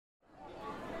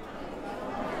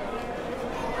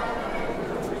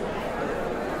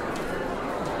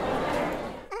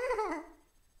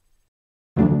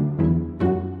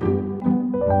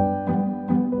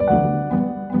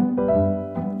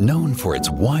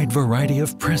wide variety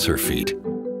of presser feet.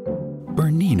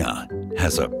 Bernina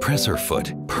has a presser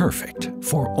foot perfect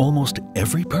for almost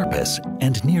every purpose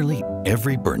and nearly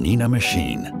every Bernina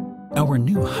machine. Our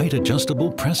new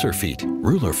height-adjustable presser feet,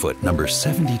 ruler foot number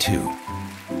 72,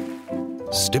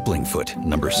 stippling foot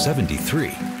number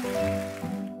 73,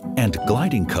 and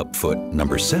gliding cup foot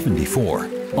number 74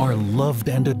 are loved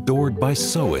and adored by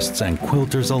sewists and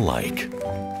quilters alike.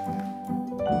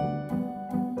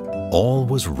 All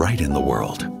was right in the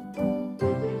world.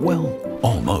 Well,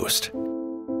 almost.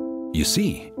 You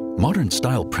see,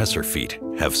 modern-style presser feet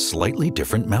have slightly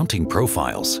different mounting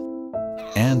profiles.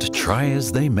 And try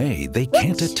as they may, they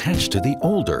can't attach to the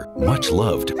older,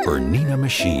 much-loved Bernina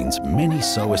machines many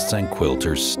sewists and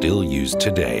quilters still use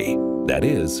today. That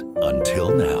is,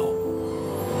 until now.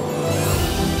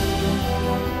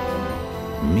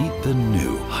 Meet the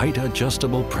new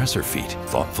height-adjustable presser feet,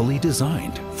 thoughtfully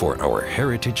designed for our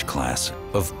heritage class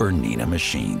of Bernina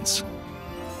machines.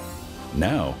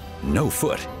 Now, no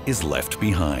foot is left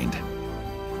behind.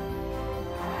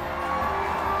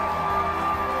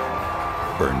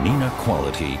 Bernina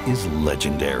quality is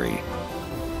legendary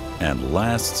and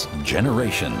lasts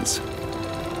generations.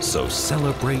 So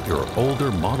celebrate your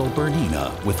older model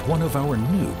Bernina with one of our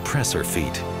new presser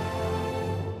feet.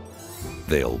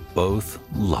 They'll both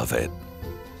love it.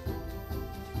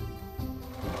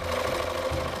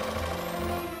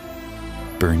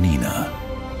 Bernina,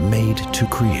 made to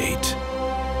create.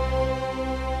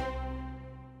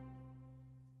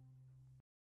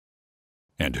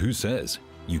 And who says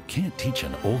you can't teach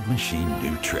an old machine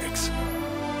new tricks?